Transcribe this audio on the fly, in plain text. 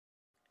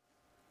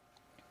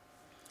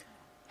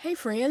Hey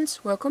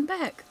friends, welcome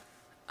back.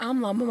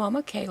 I'm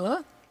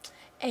LlamaMamaKayla,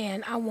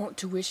 and I want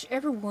to wish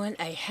everyone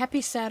a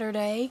happy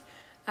Saturday.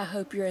 I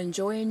hope you're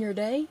enjoying your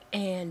day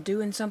and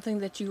doing something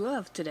that you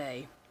love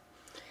today.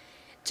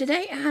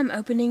 Today I'm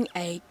opening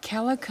a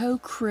Calico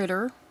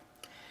Critter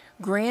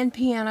grand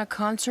piano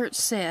concert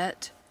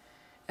set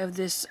of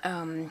this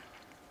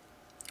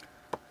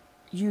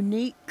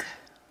unique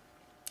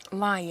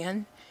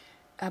lion.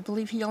 I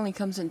believe he only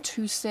comes in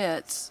 2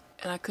 sets,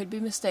 and I could be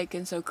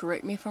mistaken, so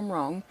correct me if I'm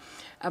wrong.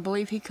 I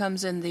believe he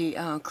comes in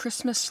the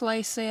Christmas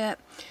sleigh set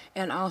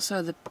and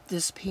also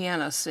this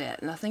piano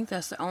set, and I think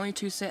that's the only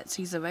 2 sets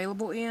he's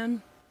available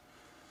in.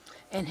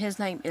 And his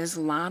name is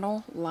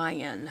Lionel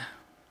Lion,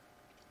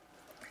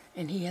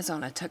 and he has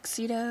on a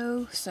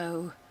tuxedo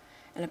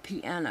and a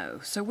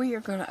piano. So we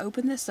are going to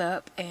open this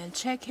up and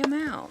check him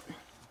out.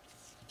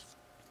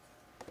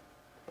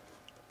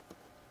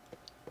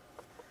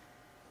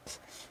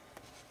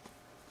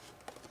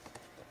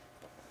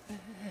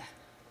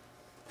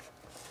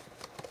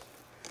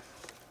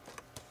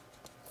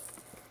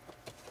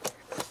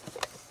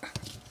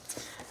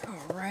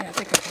 Alright, I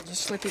think I can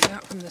just slip him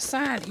out from the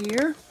side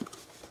here.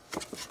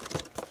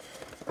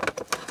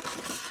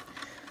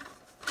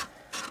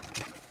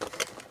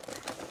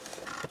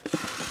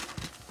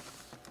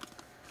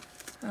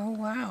 Oh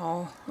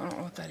wow, I don't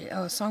know what that is.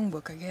 Oh, a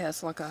songbook, I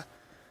guess, like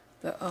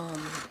the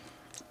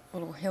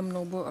little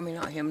hymnal book. I mean,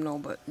 not hymnal,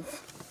 but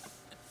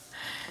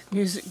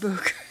music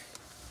book.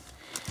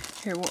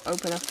 Here, we'll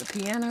open up the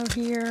piano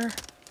here.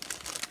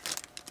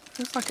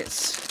 Looks like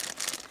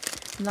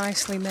it's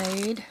nicely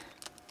made.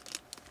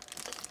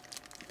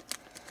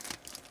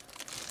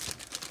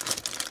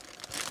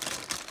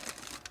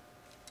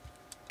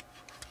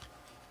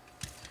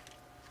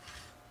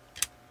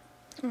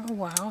 Oh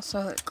wow,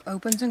 so it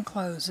opens and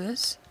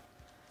closes.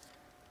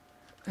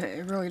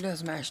 It really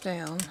does mash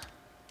down.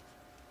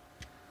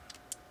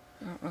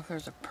 I don't know if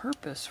there's a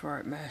purpose for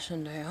it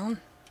mashing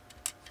down.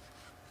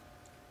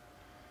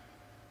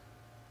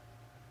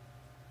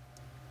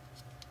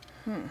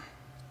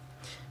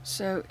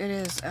 So it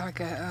is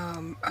like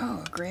a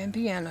grand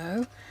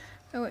piano.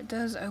 Oh, it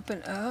does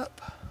open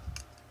up.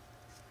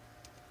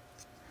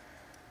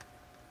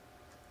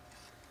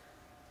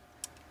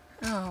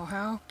 Oh,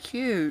 how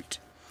cute.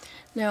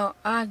 Now,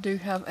 I do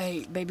have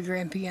a baby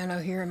grand piano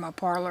here in my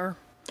parlor.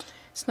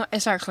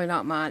 It's actually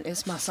not mine.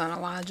 It's my son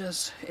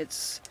Elijah's.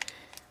 It's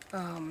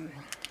I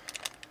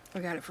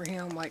got it for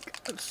him like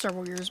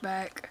several years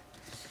back.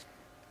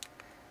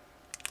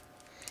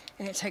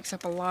 And it takes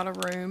up a lot of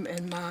room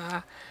in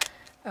my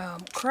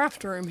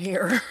craft room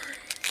here.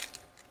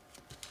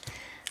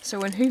 So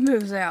when he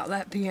moves out,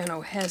 that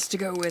piano has to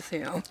go with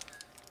him.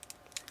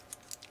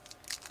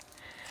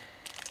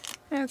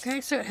 Okay,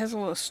 so it has a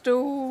little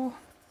stool.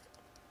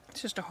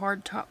 It's just a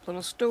hard top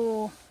little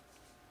stool.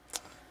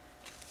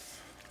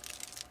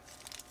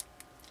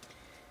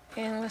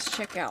 And let's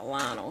check out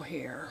Lionel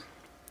here.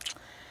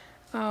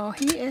 Oh,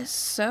 he is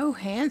so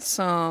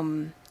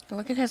handsome.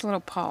 Look at his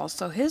little paws.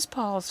 So his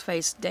paws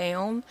face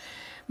down.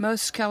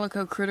 Most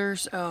Calico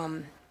Critters, I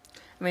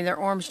mean, their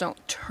arms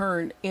don't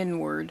turn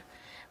inward,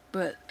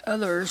 but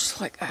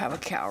others, like I have a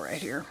cow right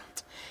here,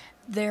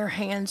 their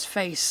hands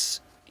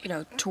face,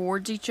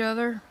 towards each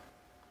other.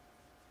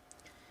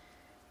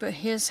 But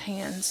his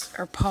hands,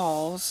 or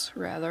paws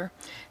rather,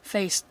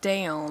 face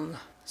down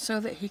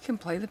so that he can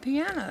play the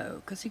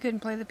piano, because he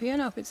couldn't play the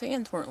piano if his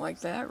hands weren't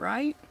like that,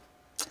 right?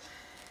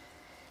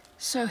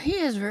 So he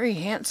is very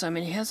handsome,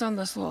 and he has on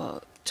this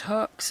little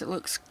tux. It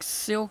looks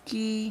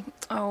silky.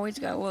 Oh, he's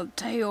got a little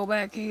tail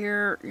back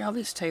here. Y'all,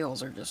 these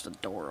tails are just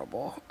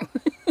adorable.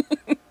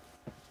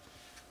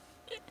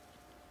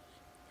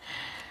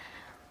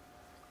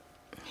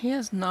 He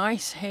has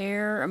nice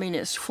hair. I mean,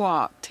 it's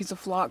flocked. He's a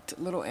flocked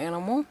little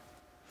animal.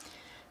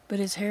 But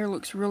his hair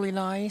looks really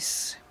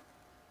nice.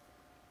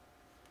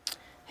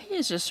 He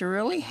is just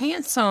really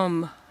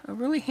handsome. A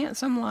really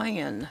handsome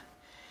lion.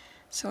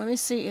 So let me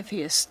see if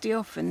he is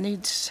stiff and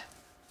needs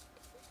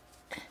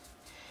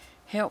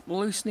help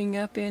loosening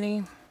up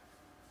any.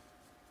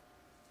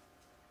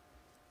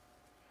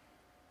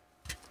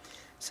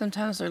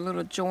 Sometimes their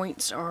little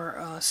joints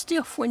are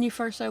stiff when you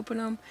first open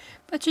them,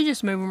 but you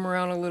just move them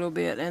around a little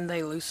bit and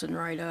they loosen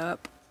right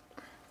up.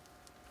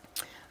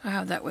 I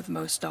have that with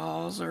most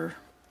dolls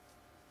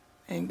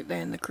and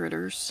the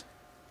critters.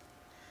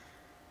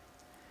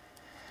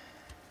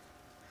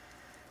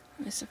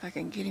 Let me see if I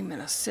can get him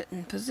in a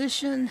sitting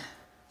position.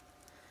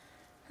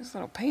 His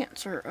little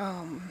pants are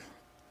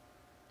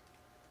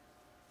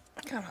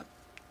kind of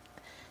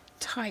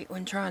tight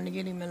when trying to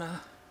get him in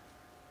a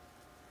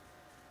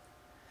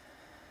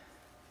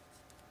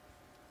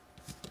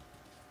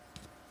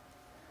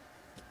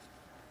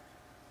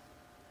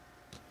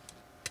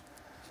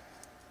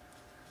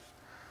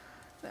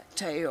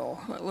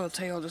tail. That little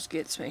tail just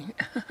gets me.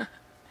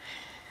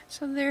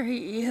 So there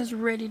he is,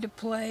 ready to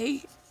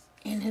play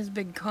in his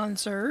big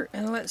concert.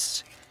 And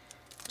let's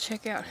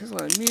check out his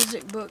little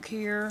music book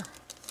here.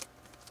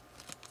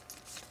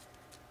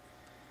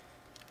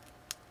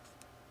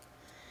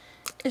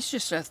 It's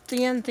just a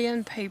thin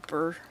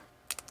paper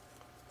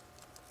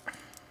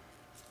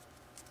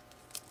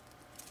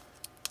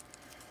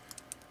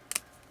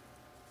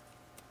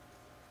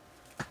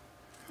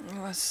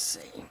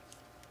see.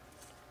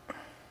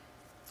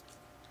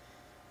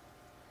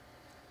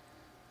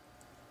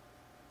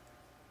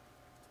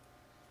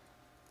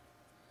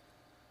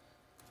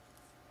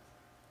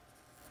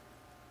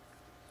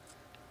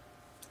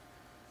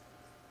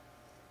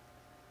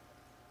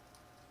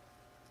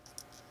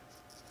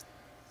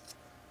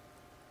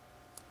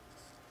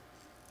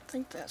 I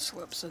think that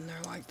slips in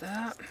there like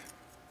that.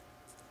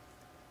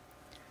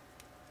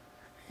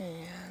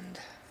 And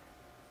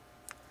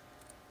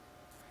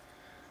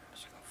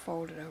just gonna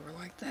fold it over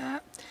like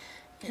that.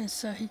 And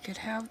so he could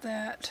have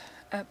that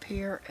up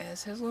here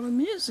as his little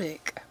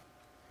music.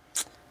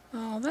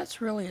 Oh,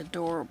 that's really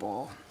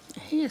adorable.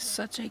 He is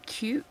such a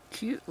cute,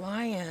 cute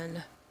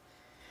lion.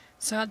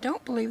 So I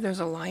don't believe there's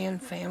a lion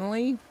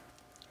family.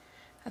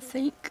 I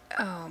think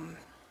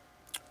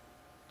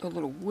the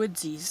little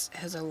Woodsies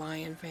has a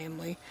lion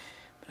family,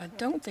 but I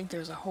don't think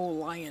there's a whole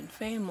lion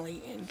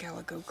family in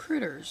Calico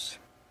Critters.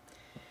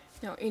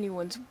 Now,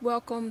 anyone's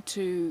welcome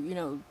to, you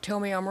know, tell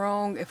me I'm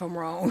wrong if I'm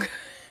wrong.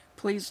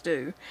 Please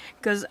do,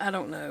 because I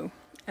don't know,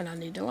 and I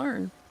need to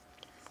learn.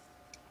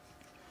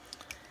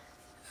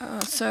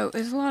 So,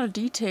 there's a lot of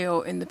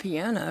detail in the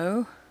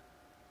piano.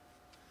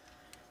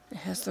 It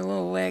has the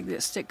little leg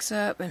that sticks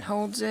up and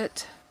holds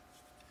it.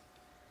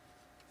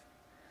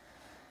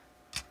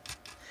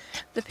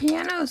 The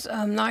piano's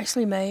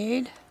nicely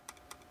made.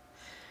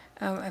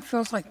 It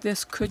feels like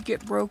this could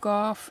get broke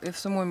off if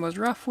someone was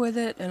rough with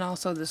it, and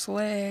also this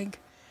leg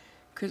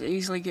could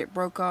easily get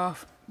broke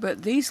off.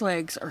 But these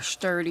legs are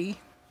sturdy.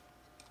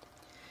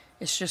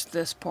 It's just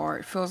this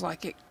part. It feels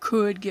like it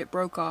could get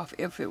broke off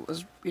if it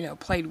was, you know,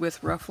 played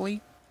with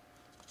roughly.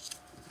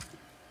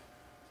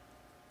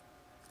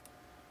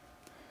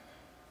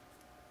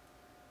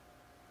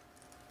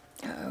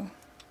 Uh-oh.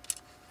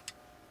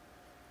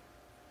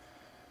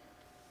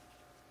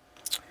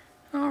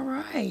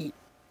 Alright.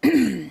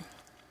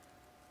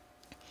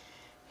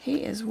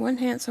 He is one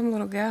handsome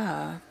little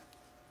guy.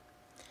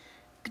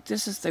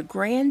 This is the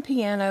Grand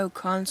Piano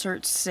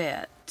Concert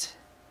Set.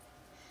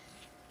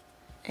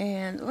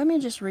 And let me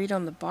just read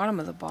on the bottom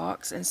of the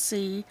box and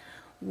see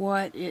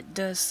what it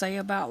does say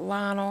about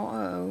Lionel.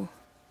 Uh-oh.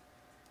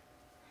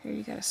 Here,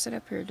 you gotta sit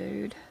up here,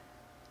 dude.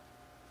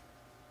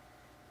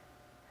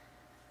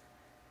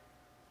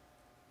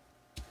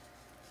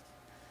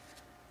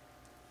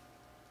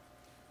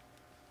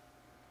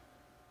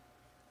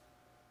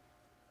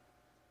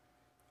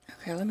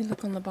 Okay, let me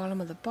look on the bottom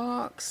of the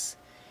box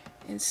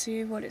and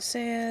see what it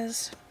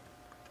says.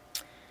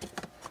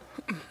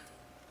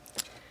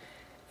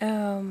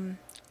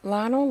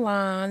 Lionel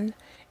Lion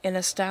in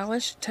a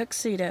stylish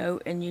tuxedo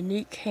and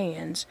unique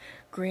hands,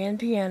 grand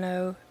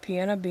piano,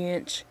 piano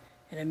bench,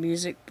 and a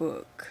music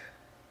book.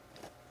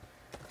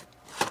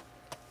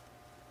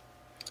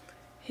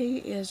 He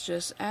is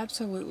just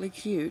absolutely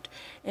cute.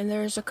 And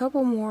there's a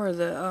couple more of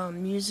the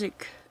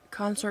music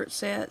concert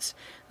sets.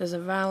 There's a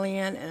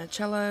violin and a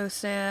cello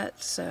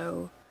set,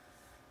 so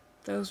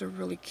those are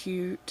really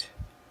cute.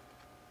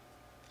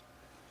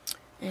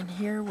 And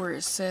here where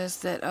it says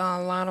that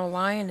Lionel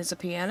Lion is a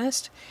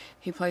pianist.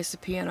 He plays the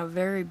piano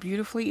very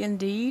beautifully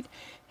indeed.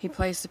 He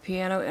plays the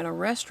piano in a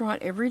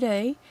restaurant every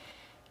day.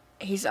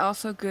 He's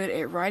also good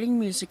at writing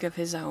music of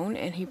his own,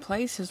 and he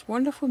plays his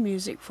wonderful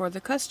music for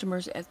the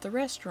customers at the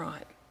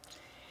restaurant.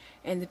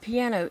 And the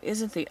piano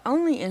isn't the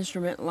only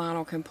instrument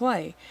Lionel can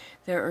play.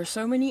 There are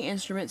so many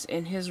instruments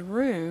in his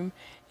room,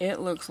 it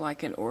looks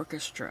like an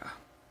orchestra.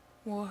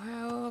 Well,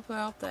 how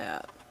about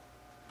that?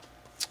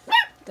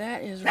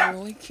 That is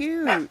really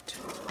cute.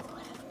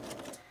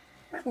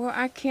 Well,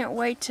 I can't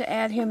wait to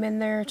add him in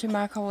there to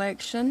my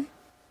collection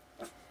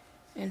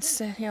and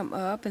set him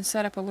up and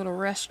set up a little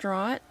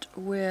restaurant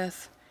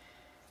with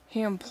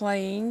him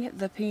playing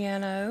the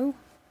piano.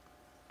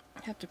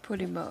 I have to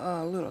put him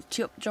a little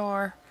tip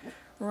jar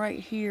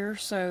right here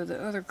so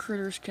the other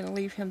critters can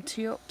leave him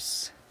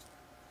tips.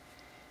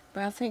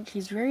 But I think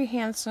he's very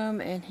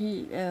handsome, and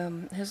he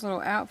his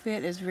little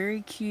outfit is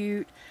very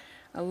cute.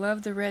 I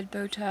love the red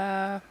bow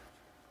tie.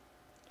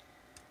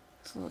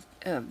 So,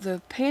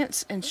 the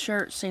pants and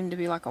shirt seem to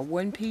be like a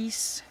one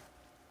piece,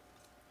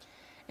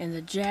 and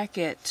the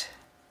jacket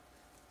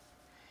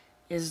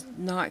is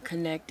not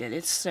connected.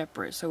 It's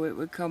separate, so it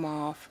would come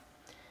off,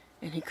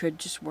 and he could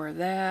just wear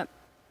that.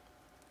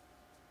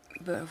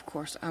 But of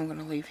course I'm going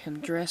to leave him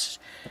dressed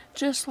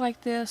just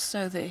like this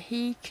so that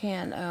he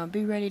can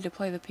be ready to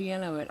play the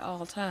piano at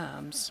all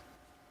times.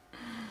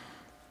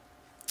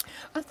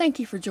 I thank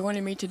you for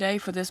joining me today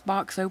for this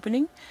box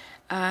opening.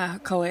 I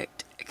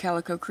collect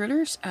Calico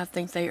Critters. I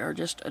think they are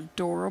just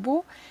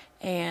adorable,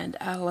 and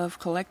I love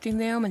collecting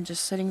them and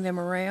just setting them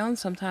around.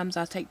 Sometimes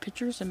I take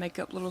pictures and make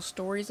up little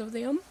stories of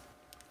them,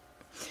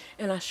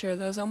 and I share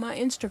those on my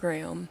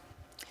Instagram,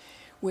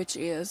 which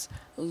is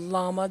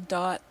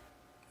LlamaMamaKayla.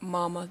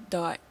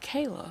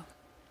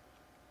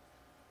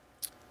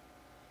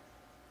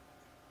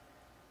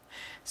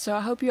 So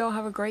I hope you all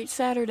have a great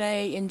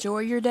Saturday. Enjoy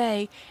your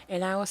day,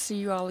 and I will see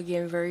you all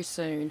again very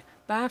soon.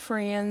 Bye,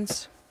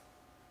 friends.